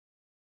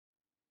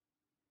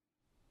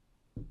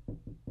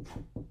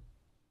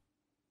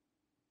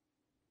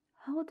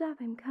Hold up,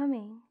 I'm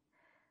coming.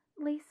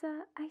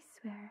 Lisa, I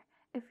swear,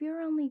 if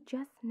you're only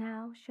just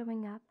now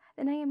showing up,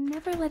 then I am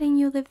never letting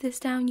you live this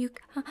down, you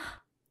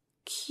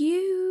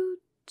cute.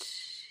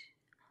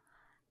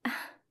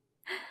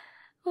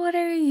 What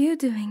are you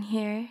doing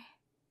here?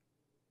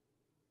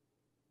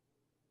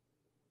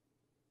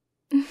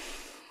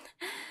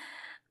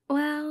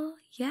 Well,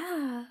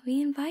 yeah,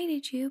 we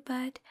invited you,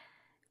 but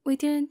we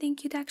didn't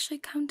think you'd actually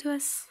come to a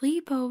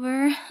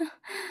sleepover.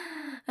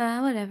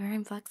 Whatever,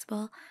 I'm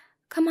flexible.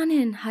 Come on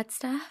in, hot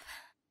stuff.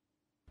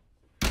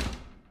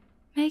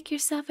 Make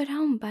yourself at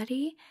home,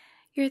 buddy.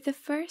 You're the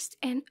first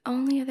and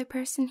only other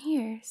person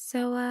here,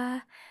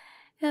 so,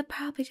 it'll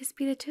probably just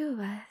be the two of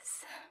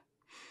us.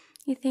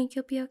 You think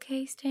you'll be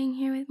okay staying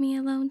here with me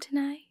alone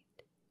tonight?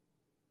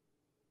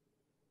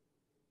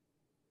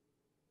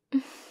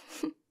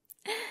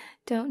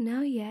 Don't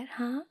know yet,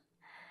 huh?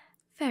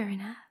 Fair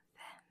enough.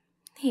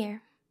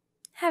 Here,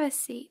 have a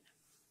seat.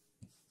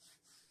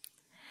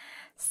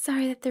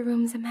 Sorry that the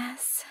room's a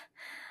mess.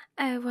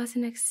 I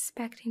wasn't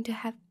expecting to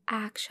have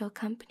actual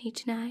company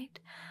tonight.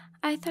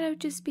 I thought it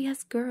would just be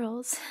us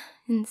girls.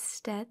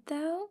 Instead,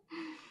 though,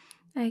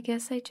 I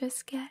guess I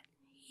just get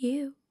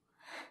you.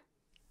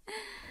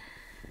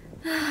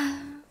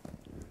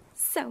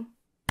 So,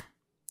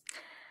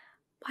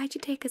 why'd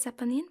you take us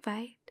up on the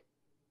invite?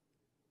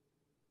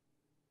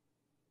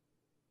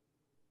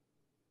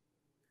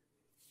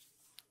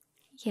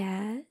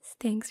 Yes,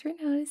 thanks for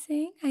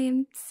noticing. I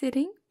am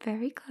sitting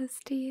very close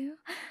to you.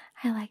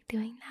 I like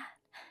doing that.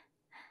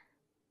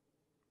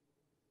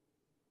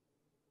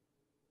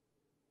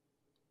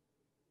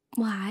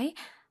 Why?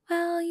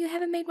 Well, you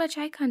haven't made much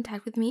eye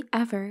contact with me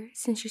ever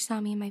since you saw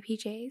me in my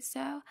PJs,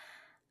 so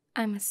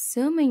I'm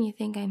assuming you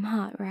think I'm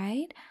hot,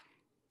 right?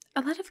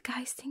 A lot of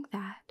guys think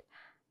that.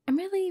 I'm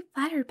really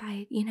flattered by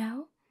it, you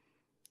know?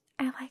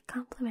 I like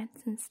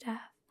compliments and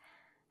stuff.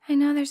 I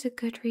know there's a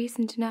good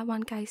reason to not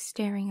want guys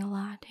staring a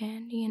lot,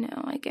 and, you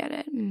know, I get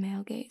it,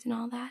 male gaze and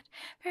all that.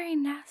 Very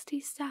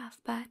nasty stuff,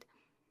 but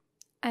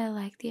I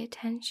like the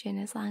attention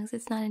as long as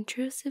it's not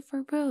intrusive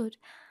or rude.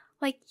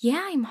 Like,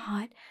 yeah, I'm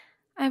hot.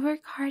 I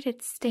work hard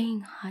at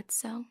staying hot,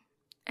 so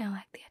I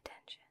like the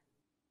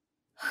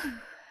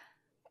attention.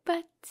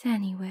 But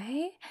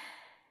anyway,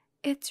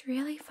 it's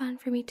really fun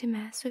for me to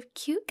mess with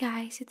cute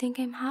guys who think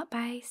I'm hot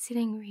by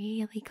sitting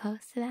really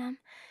close to them.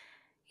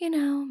 You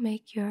know,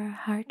 make your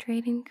heart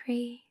rate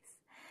increase,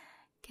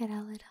 get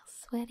a little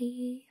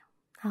sweaty,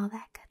 all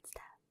that good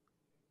stuff.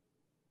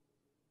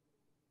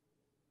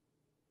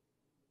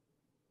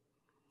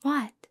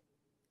 What?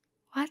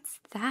 What's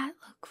that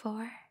look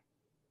for?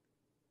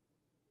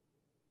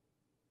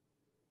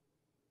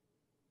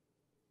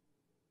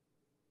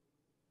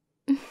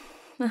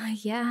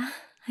 Yeah,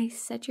 I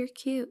said you're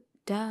cute,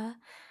 duh.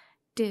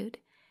 Dude,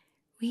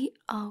 we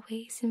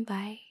always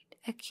invite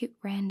a cute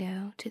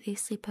rando to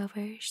these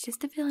sleepovers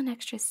just to fill an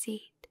extra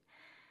seat.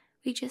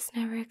 We just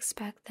never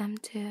expect them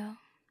to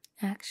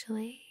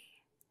actually,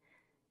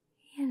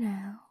 you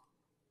know,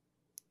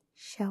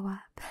 show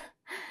up.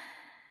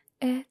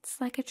 It's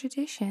like a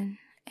tradition,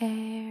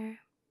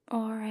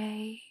 or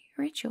a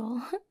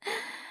ritual.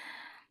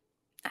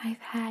 I've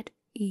had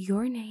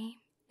your name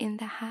in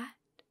the hat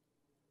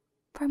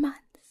for months.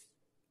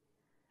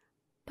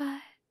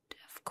 But,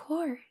 of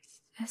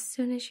course, as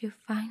soon as you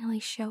finally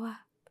show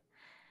up,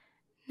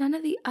 none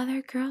of the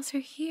other girls are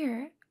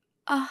here.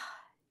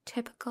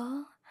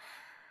 Typical.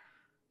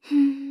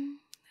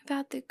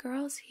 About the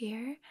girls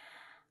here,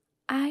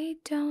 I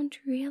don't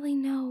really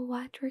know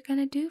what we're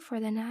gonna do for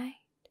the night.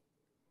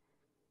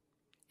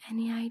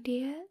 Any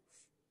ideas?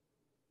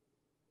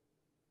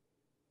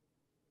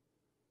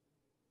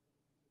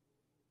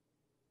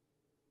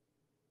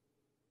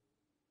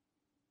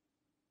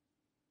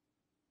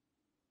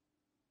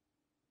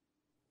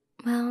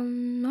 Well,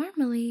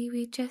 normally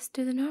we just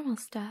do the normal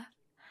stuff.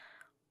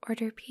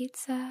 Order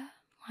pizza,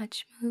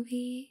 watch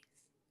movies,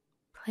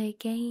 play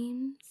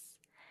games,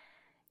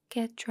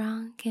 get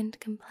drunk and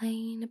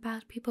complain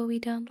about people we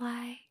don't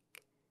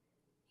like.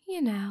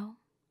 You know,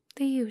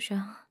 the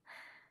usual.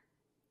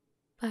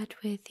 But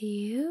with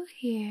you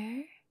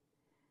here,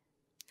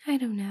 I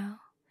don't know.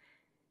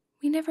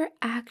 We never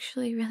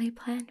actually really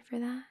planned for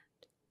that.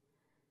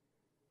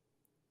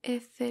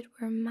 If it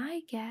were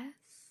my guess,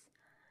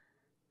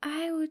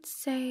 I would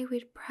say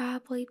we'd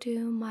probably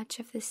do much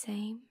of the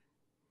same.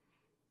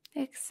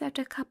 Except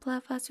a couple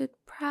of us would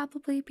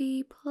probably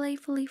be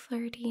playfully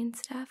flirty and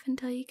stuff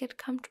until you get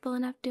comfortable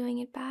enough doing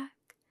it back.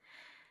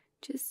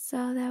 Just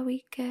so that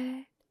we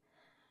could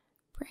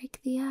break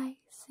the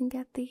ice and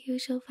get the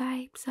usual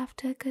vibes off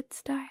to a good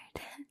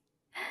start.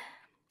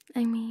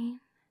 I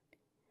mean,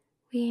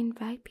 we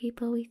invite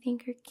people we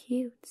think are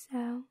cute,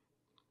 so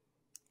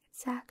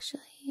it's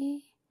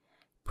actually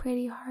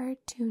pretty hard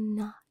to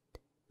not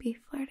be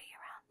flirty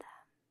around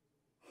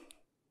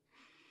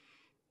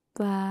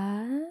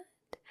them.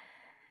 But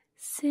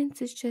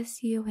since it's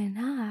just you and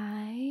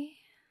I...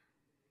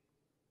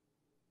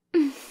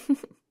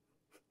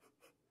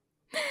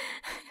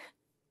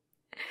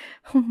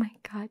 Oh my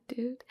god,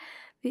 dude.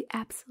 the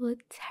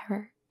absolute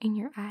terror in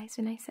your eyes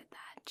when I said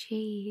that.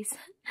 Jeez.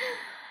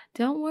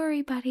 Don't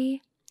worry,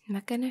 buddy. I'm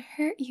not gonna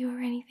hurt you or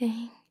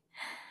anything.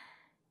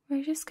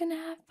 We're just gonna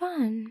have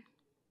fun.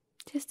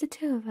 Just the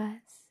two of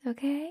us,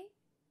 okay?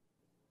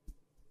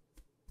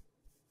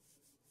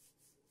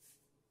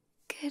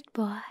 Good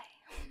boy.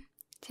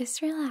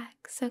 Just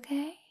relax,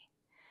 okay?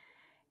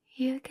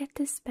 You get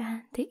to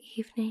spend the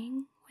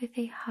evening with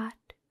a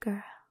hot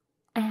girl,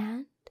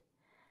 and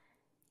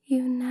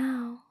you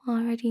now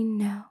already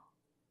know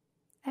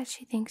that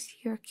she thinks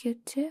you're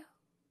cute too.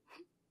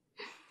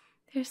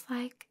 There's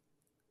like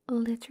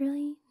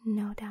literally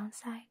no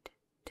downside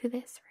to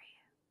this for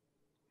you.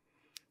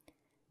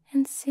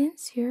 And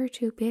since you're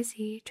too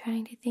busy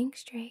trying to think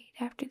straight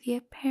after the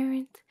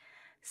apparent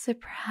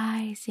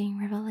surprising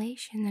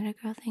revelation that a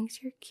girl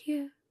thinks you're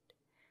cute,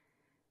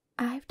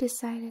 I've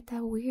decided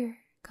that we're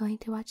going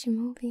to watch a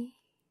movie.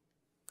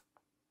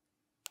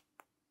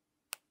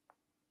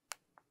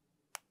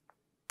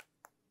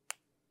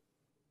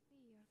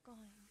 We are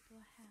going to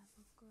have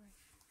a great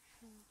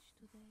lunch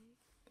today.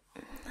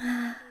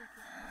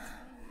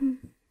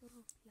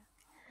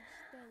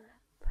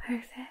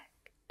 Perfect.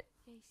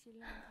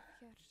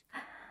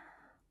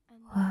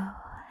 Whoa,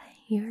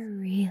 you're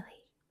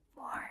really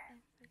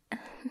warm.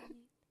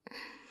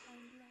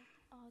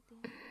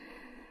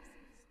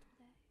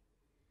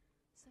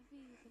 So we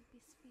will be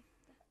sweet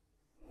and back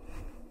to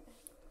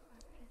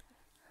our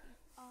pleasure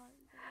with all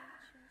the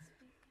wishes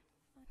we can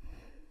utter.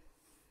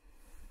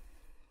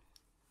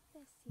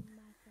 Desi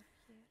mother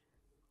here.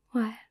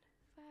 What?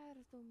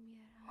 Vaardom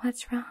je aan?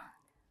 What's wrong?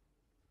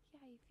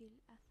 Jij wil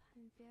als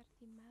een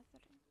verdi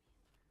mother.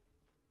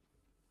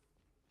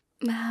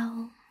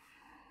 Well,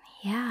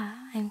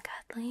 yeah, I'm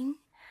cuddling.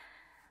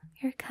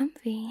 You're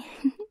comfy.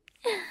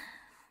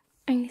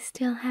 Are you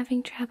still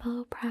having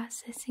trouble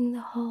processing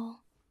the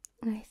whole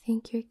I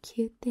think you're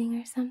cute thing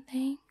or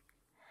something?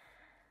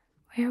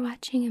 We're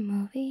watching a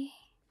movie.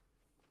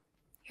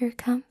 You're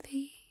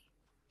comfy.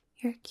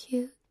 You're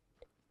cute.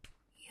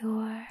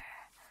 You're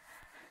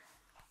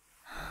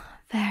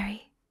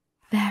very,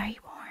 very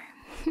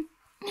warm.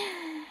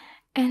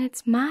 And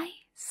it's my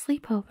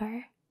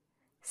sleepover,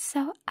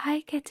 so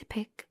I get to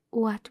pick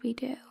what we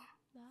do.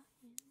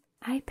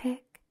 I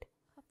picked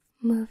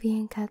movie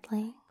and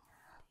cuddling.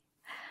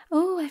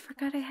 Oh, I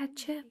forgot I had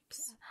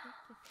chips.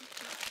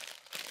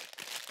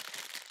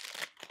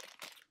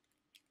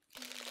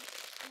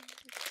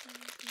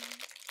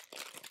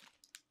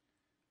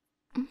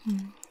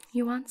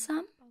 You want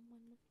some?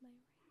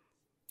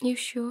 You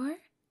sure?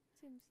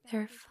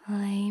 They're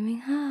flaming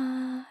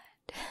hot.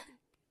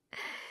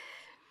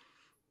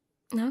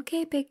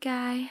 Okay, big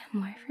guy,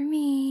 more for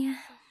me.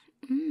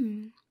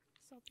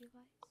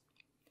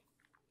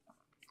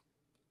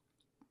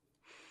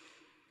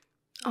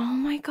 Oh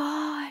my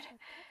god.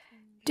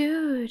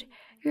 Dude,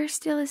 you're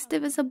still as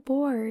stiff as a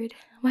board.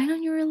 Why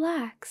don't you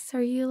relax?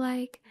 Are you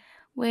like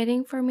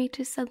waiting for me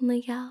to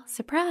suddenly yell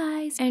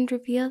surprise and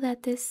reveal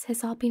that this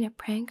has all been a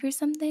prank or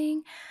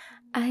something?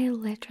 I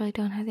literally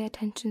don't have the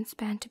attention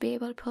span to be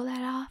able to pull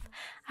that off.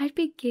 I'd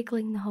be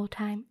giggling the whole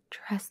time,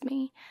 trust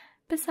me.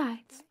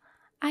 Besides,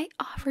 I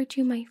offered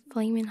you my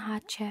flaming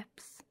hot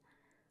chips.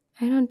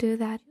 I don't do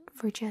that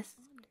for just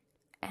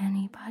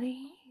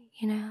anybody,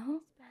 you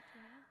know?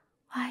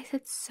 Why is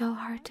it so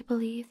hard to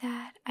believe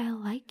that I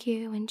like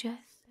you and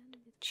just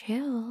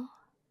chill?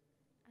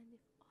 And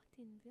if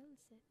Odin wills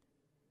it,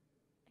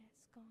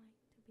 it's going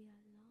to be a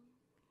long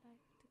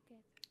life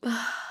together.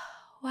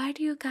 Why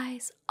do you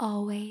guys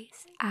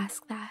always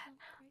ask that?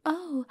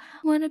 Oh,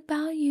 what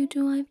about you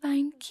do I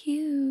find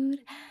cute?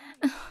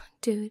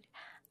 Dude,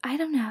 I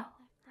don't know.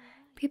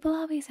 People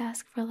always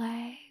ask for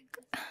like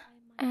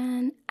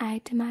an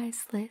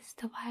itemized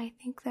list of why I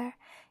think they're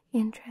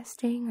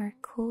interesting or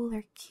cool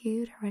or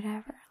cute or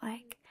whatever.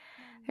 Like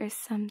there's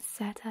some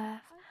set of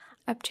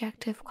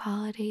objective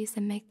qualities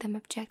that make them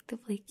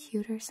objectively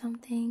cute or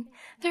something.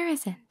 There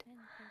isn't.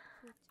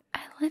 I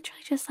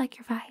literally just like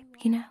your vibe,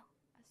 you know?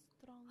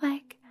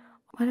 Like,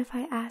 what if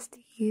I asked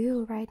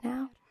you right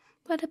now,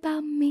 what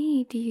about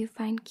me do you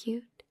find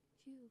cute?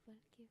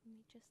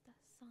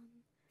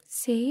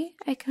 See,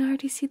 I can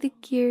already see the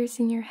gears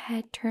in your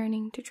head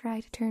turning to try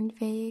to turn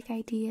vague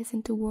ideas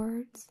into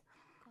words,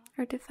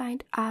 or to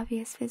find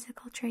obvious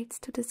physical traits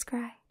to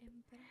describe.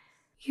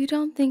 You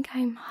don't think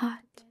I'm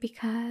hot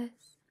because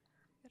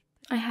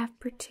I have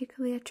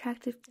particularly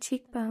attractive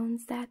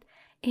cheekbones that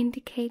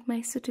indicate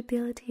my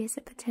suitability as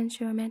a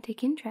potential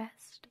romantic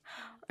interest,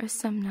 or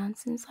some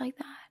nonsense like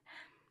that.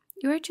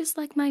 You're just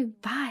like my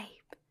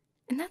vibe,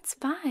 and that's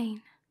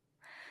fine.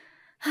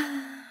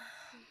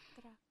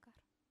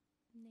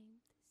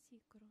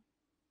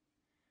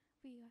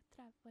 We are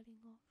traveling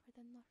over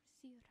the North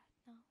Sea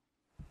right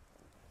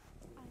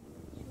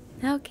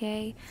now.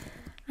 Okay,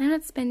 I'm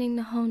not spending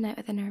the whole night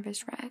with a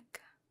nervous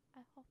wreck.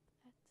 I hope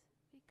that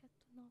we get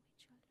to know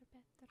each other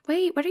better.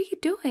 Wait, what are you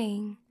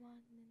doing?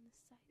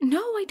 No,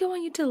 I don't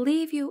want you to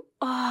leave you.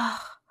 Oh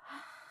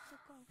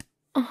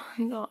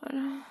my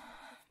god.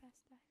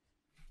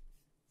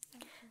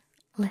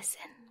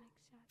 Listen,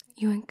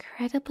 You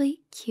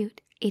incredibly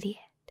cute idiot.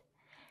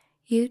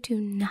 You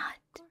do not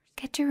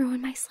get to ruin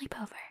my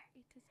sleepover.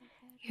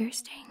 You're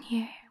staying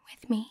here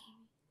with me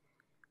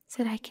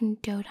so that I can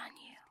dote on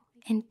you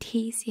and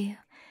tease you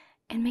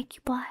and make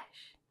you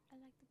blush.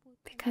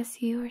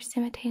 Because you are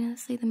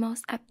simultaneously the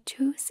most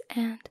obtuse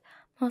and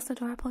most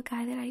adorable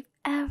guy that I've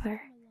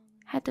ever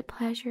had the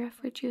pleasure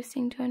of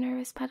reducing to a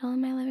nervous puddle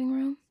in my living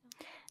room.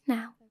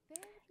 Now,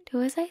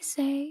 do as I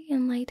say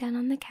and lay down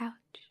on the couch.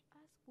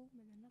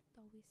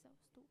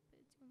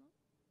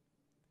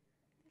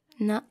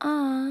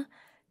 Nuh-uh.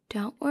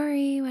 Don't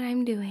worry what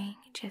I'm doing.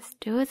 Just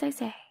do as I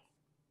say.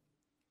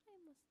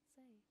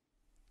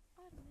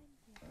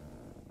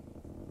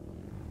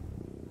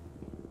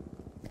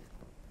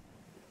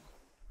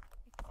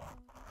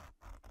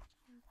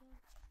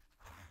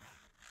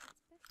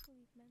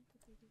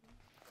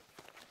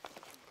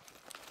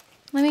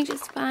 Let me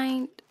just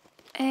find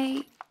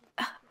a...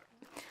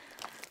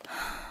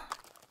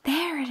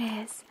 There it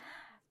is.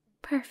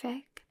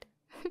 Perfect.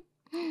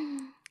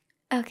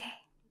 Okay.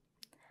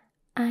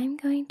 I'm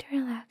going to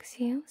relax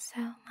you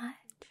so much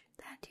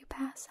that you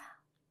pass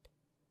out.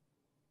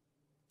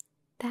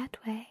 That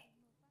way,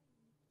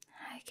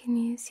 I can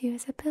use you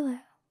as a pillow.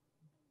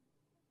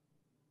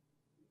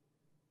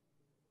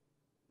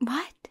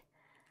 What?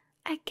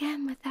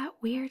 Again with that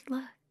weird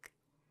look.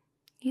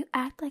 You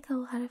act like a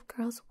lot of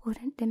girls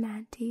wouldn't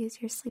demand to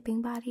use your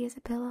sleeping body as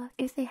a pillow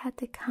if they had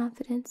the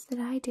confidence that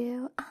I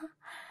do.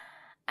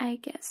 I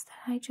guess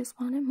that I just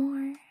wanted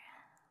more.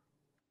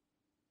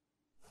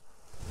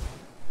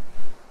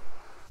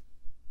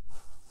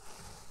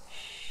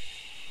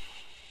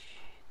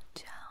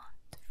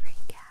 Don't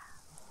freak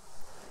out.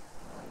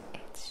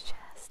 It's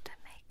just a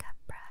makeup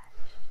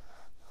brush.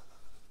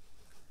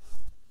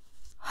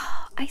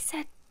 Oh, I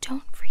said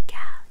don't freak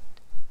out.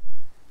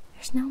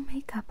 There's no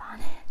makeup on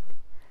it.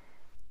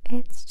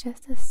 It's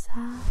just a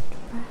soft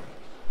brush.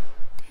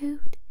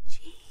 Dude,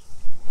 gee.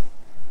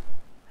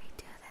 We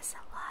do this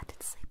a lot at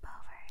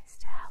sleepovers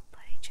to help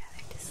put each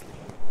other to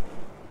sleep.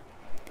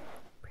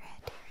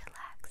 Pretty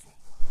relaxing,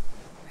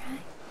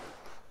 right?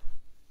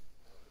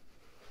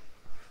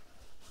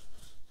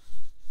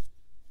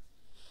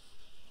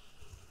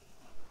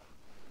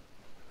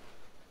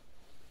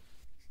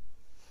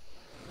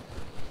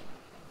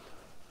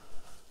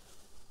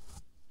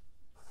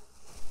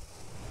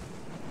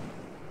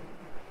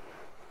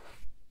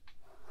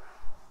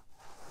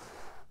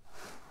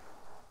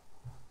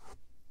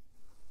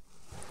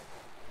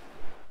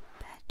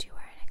 Bet you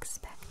weren't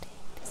expecting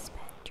to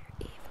spend your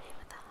evening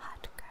with a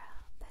hot girl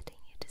putting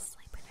you to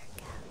sleep on her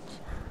couch,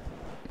 huh?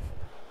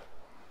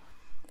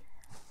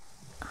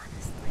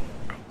 Honestly,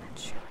 I'm not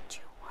sure what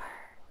you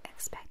were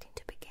expecting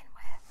to begin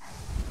with.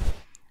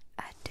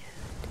 A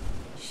dude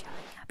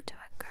showing up to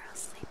a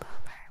girl's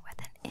sleepover with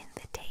an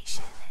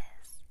invitation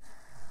is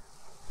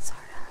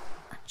sort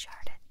of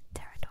uncharted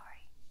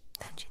territory,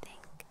 don't you think?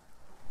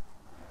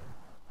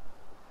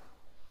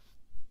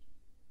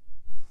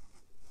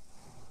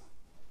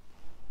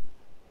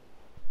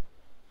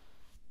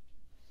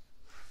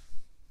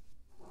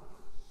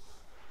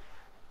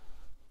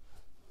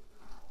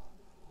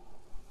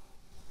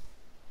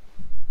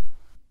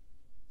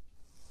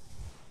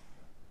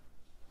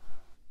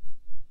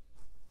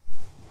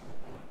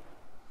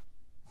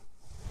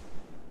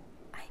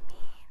 I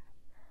mean,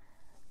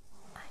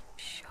 I'm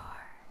sure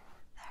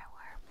there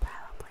were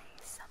probably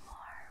some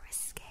more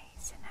risque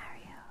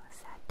scenarios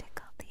that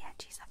tickled the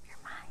edges of your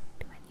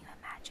mind when you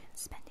imagined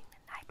spending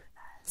the night with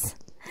us.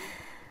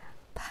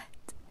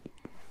 But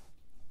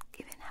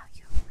given how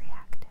you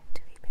reacted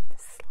to even the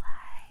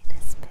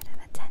slightest bit of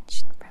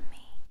attention from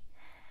me,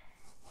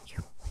 you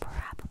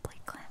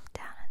probably clamped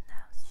down on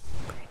those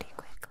pretty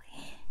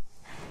quickly.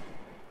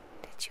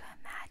 Did you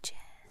imagine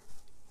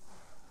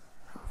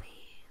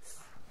movies,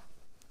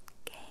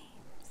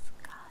 games,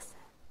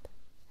 gossip?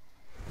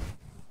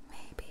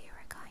 Maybe you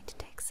were going to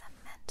take some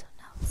mental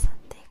notes on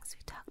things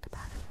we talked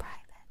about in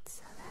private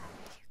so that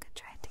you could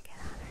try to get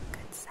on our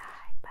good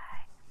side by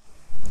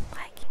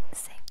liking the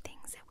same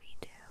things that we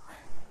do.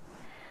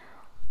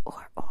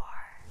 Or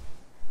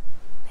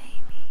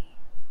maybe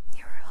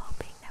you were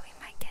hoping that we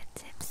might get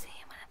tipsy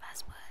and one of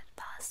us would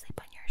fall asleep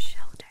on your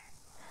shoulder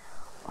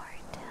or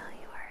tell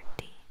you our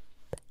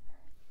deep,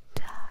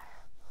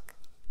 dark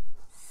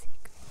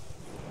secrets.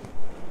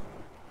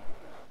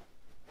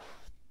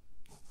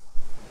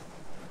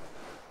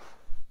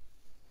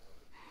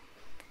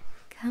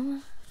 Come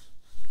on,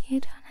 you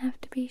don't have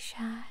to be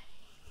shy.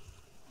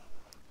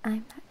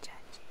 I'm not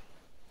judging.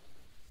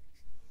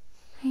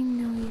 I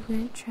know you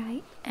wouldn't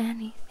try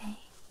anything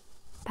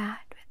bad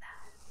with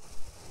us.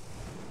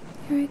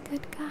 You're a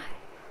good guy.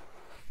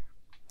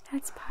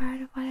 That's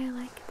part of what I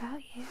like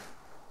about you,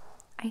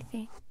 I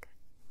think.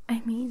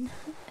 I mean,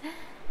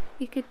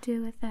 you could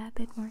do with a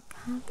bit more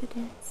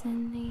confidence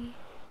in the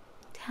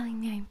telling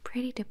me I'm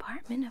pretty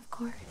department, of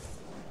course.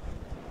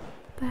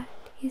 But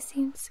you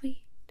seem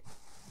sweet,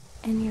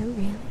 and you're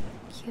really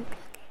cute looking.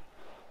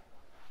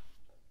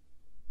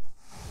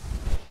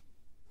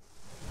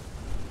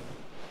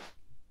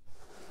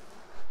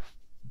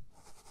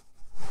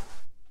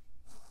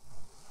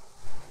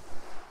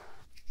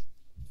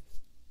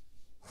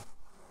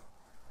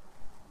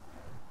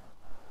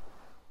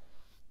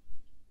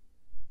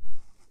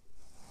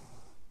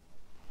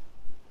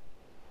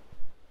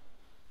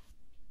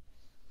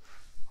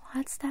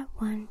 what's that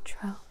one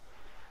trope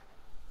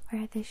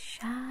where the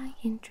shy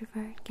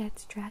introvert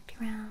gets dragged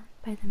around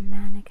by the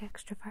manic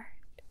extrovert?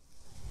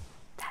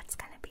 That's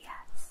gonna be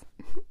us.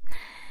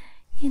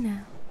 You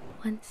know,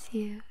 once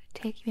you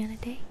take me on a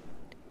date.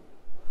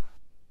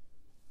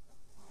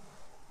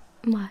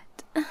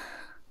 What?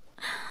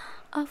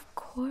 Of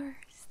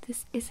course,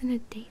 this isn't a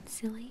date,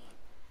 silly.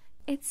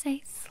 It's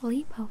a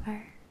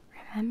sleepover,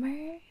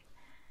 remember?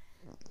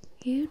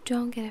 You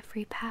don't get a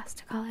free pass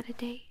to call it a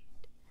date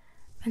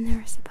when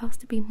there are supposed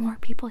to be more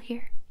people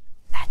here.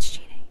 That's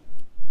cheating.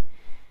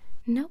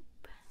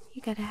 Nope,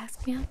 you gotta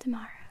ask me out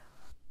tomorrow.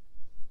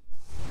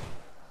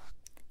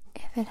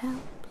 If it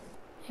helps,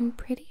 I'm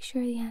pretty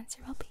sure the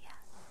answer will be yes.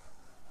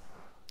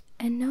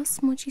 And no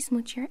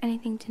smoochy or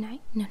anything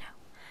tonight. No.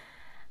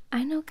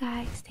 I know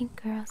guys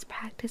think girls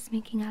practice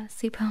making out of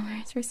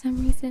sleepovers for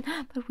some reason,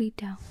 but we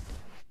don't.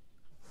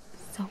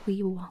 So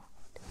we won't.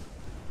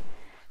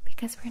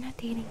 Because we're not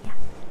dating yet.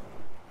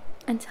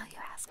 Until you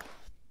ask me.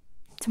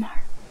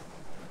 Tomorrow.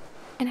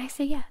 And I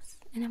say yes.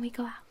 And then we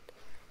go out.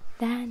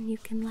 Then you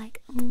can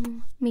like,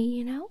 me,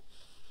 you know?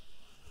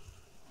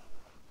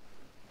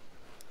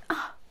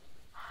 Oh,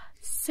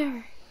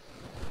 sir.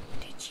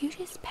 Did you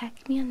just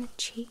peck me on the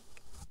cheek?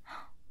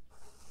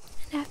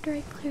 And after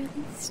I clearly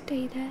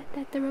stated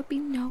that there will be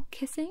no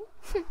kissing?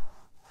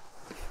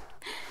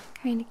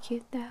 Kinda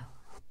cute though.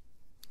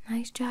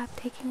 Nice job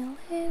taking a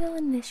little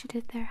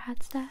initiative there,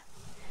 hot stuff.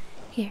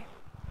 Here,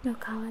 we'll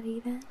call it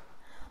even.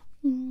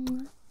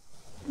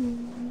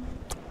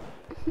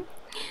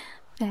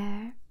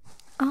 There,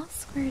 all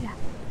squared up.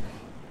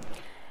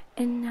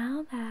 And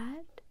now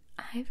that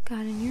I've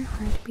gotten your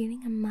heart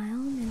beating a mile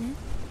a minute.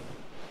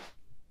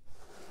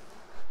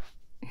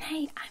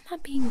 Hey, I'm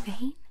not being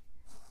vain.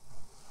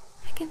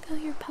 I can feel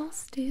your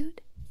pulse,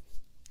 dude.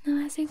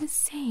 Now, as I was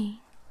saying,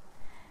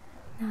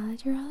 now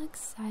that you're all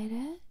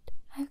excited,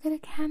 I've got to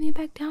calm you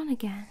back down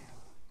again.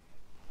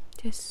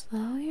 Just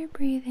slow your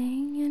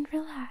breathing and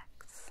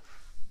relax.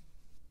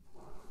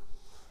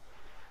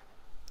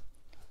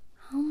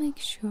 I'll make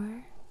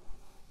sure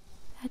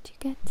that you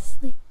get to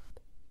sleep.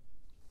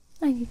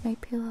 I need my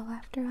pillow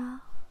after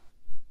all.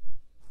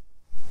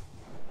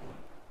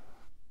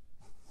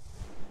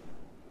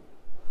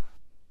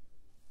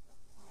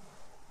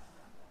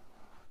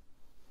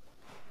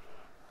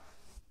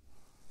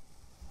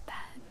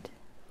 But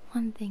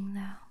one thing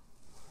though,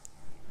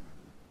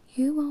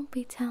 you won't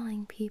be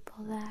telling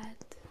people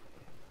that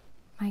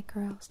my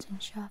girls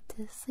didn't show up to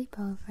the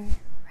sleepover,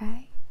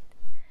 right?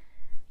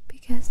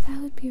 Because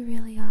that would be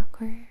really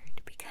awkward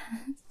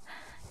because,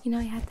 you know,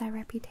 I had that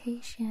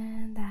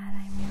reputation that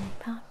I'm really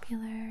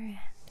popular and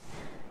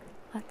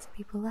lots of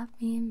people love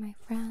me and my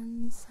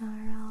friends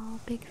are all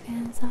big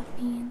fans of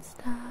me and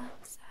stuff,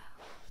 so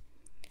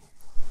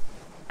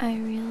I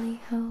really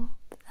hope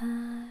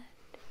that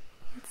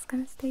it's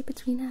gonna stay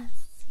between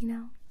us, you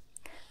know?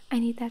 I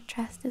need that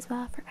trust as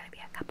well if we're gonna be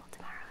a couple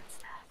tomorrow and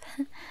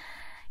stuff.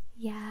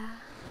 Yeah.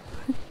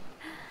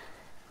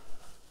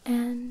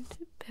 And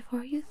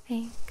before you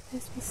think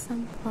this was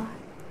some plot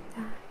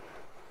that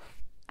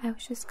I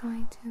was just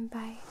going to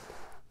invite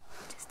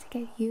just to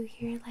get you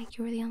here like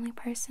you were the only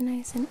person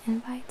I sent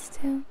invites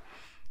to,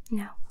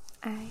 no,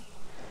 I'm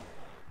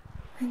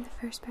the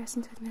first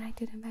person to admit I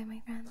did invite my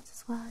friends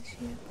as well as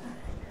you,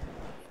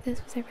 but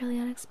this was a really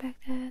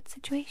unexpected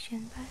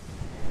situation. But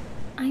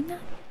I'm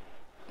not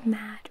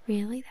mad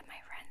really that my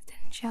friends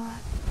didn't show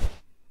up.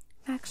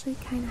 I'm actually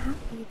kind of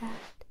happy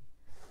that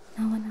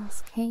no one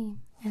else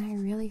came, and I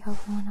really hope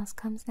no one else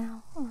comes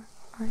now or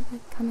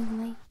like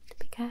coming late,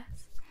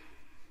 because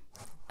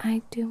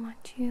I do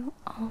want you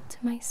all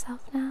to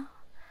myself now.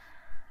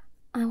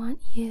 I want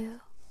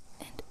you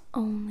and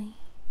only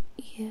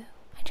you.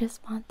 I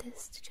just want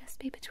this to just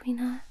be between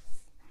us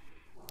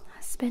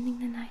spending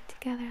the night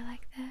together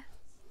like this.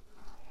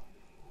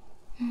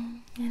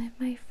 And if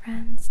my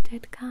friends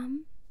did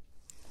come,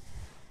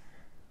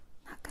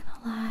 not gonna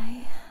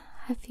lie,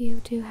 a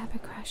few do have a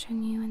crush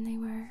on you and they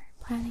were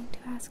planning to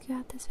ask you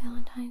out this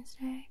Valentine's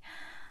Day.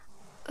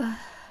 But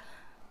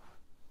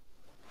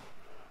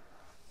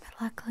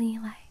luckily,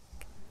 like,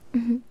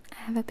 I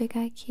have a big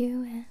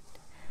IQ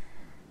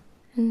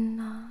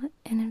and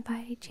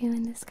invited you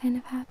and this kind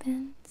of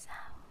happened, so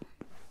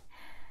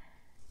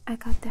I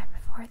got there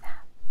before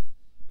them.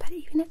 But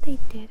even if they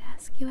did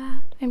ask you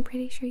out, I'm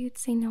pretty sure you'd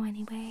say no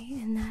anyway,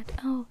 and that,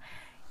 oh,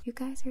 you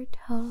guys are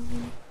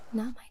totally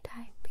not my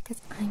type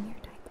because I'm your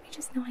type. I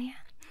just know I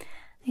am.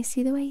 I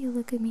see the way you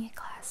look at me in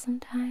class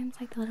sometimes,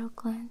 like the little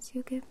glance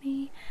you give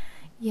me.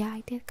 Yeah,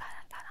 I did got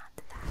on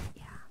to that,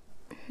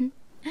 yeah.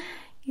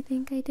 You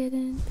think I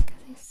didn't?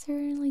 Because I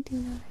certainly do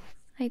notice.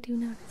 I do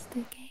notice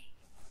the gay.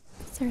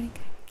 Certain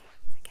kind of gays.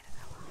 I get it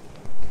a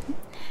lot.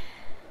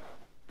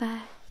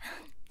 But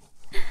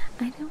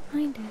I don't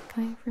mind it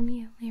coming from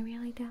you. I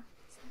really don't.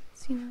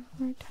 Since, you know,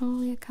 we're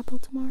totally a couple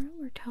tomorrow.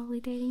 We're totally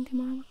dating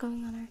tomorrow. We're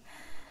going on our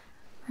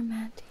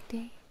romantic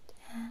date.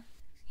 And,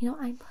 you know,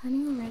 I'm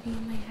planning already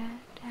in my head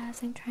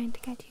as I'm trying to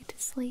get you to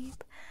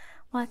sleep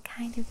what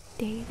kind of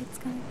date it's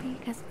gonna be.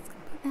 Because it's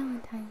gonna be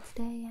Valentine's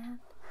Day. And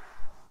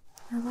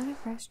a lot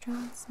of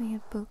restaurants may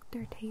have booked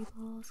their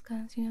tables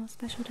because, you know,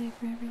 special day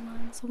for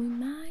everyone. So we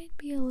might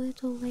be a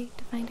little late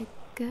to find a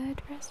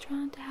good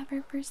restaurant to have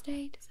our first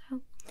date.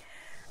 So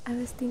I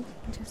was thinking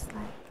just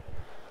like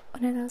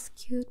one of those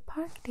cute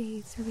park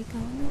dates where we go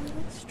on a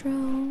little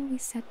stroll, we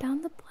set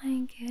down the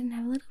blanket and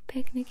have a little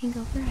picnic and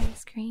go for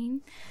ice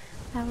cream.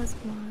 That was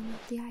one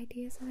of the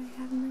ideas that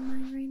I have in my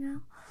mind right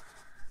now.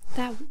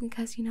 That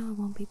because, you know, it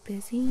won't be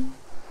busy.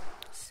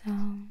 So,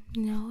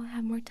 you know,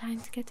 have more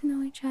time to get to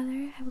know each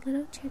other, have a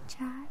little chit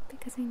chat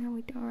because I know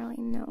we don't really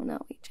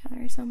know each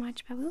other so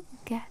much, but we will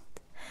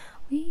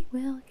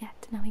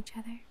get to know each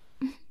other.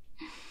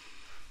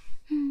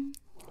 And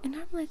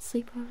normally it's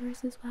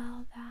sleepovers as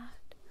well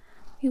that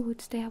we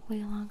would stay up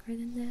way longer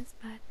than this,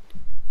 but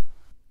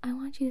I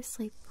want you to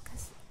sleep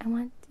because I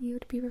want you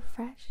to be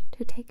refreshed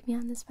to take me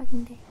on this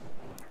fucking date.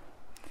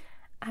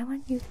 I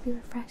want you to be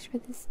refreshed for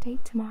this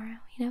date tomorrow.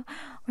 You know,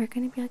 we're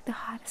gonna be like the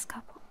hottest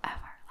couple ever.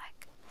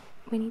 Like,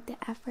 we need the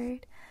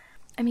effort.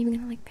 I'm even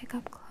gonna like pick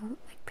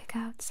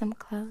out some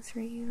clothes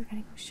for you. We're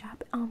gonna go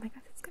shop. Oh my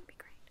god, it's gonna be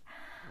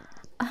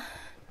great.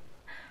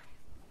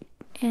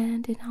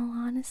 And in all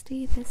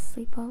honesty, this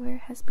sleepover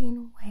has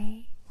been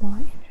way more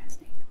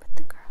interesting with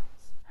the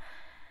girls.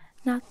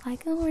 Not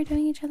like, oh, we're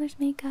doing each other's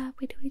makeup,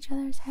 we do each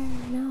other's hair.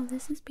 No,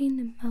 this has been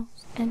the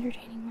most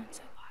entertaining one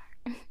so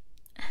far.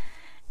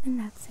 And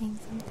that's saying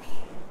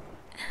something.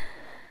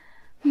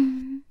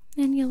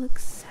 And you look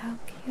so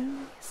cute when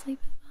you sleep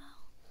as well.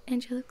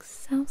 And you look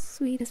so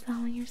sweet as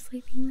well when you're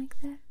sleeping like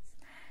this.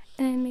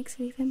 And it makes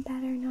it even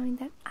better knowing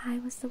that I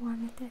was the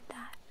one that did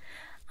that.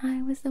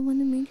 I was the one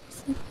that made you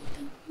sleep like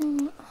that.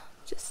 Oh,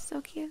 just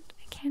so cute.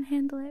 I can't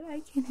handle it.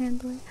 I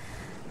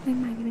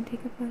might even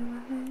take a photo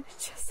of it.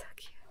 It's just so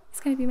cute.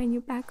 It's gonna be my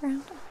new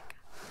background. Oh my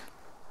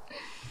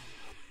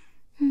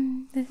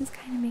god. This is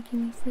kind of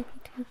making me sleepy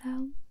too,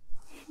 though.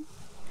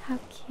 How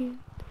cute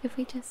if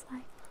we just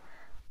like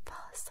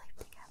fall asleep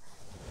together.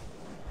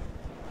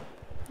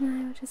 And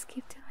I will just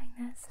keep doing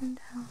this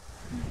until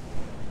I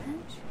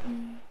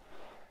eventually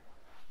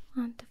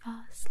want to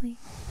fall asleep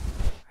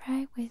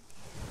right with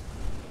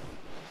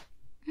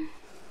you.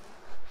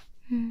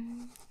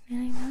 And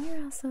I know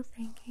you're also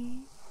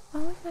thinking,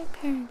 what would my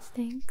parents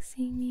think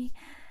seeing me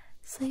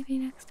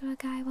sleeping next to a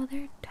guy? Well,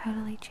 they're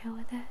totally chill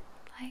with it.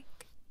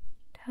 Like,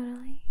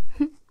 totally.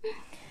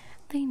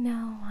 They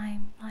know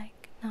I'm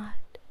like not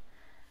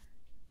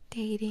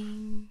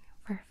dating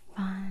for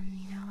fun,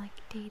 you know, like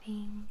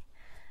dating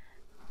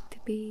to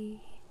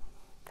be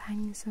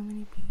finding so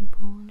many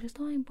people and just,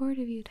 oh, I'm bored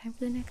of you, time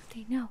for the next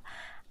date. No,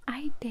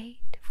 I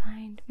date to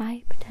find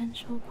my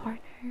potential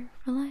partner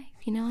for life,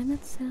 you know. I'm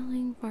not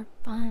settling for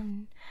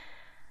fun.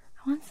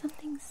 I want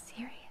something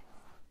serious,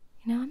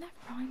 you know. I'm not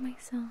throwing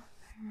myself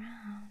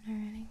around or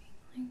anything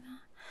like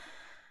that,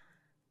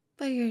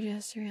 but you're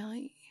just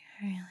really,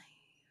 really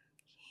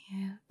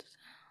cute,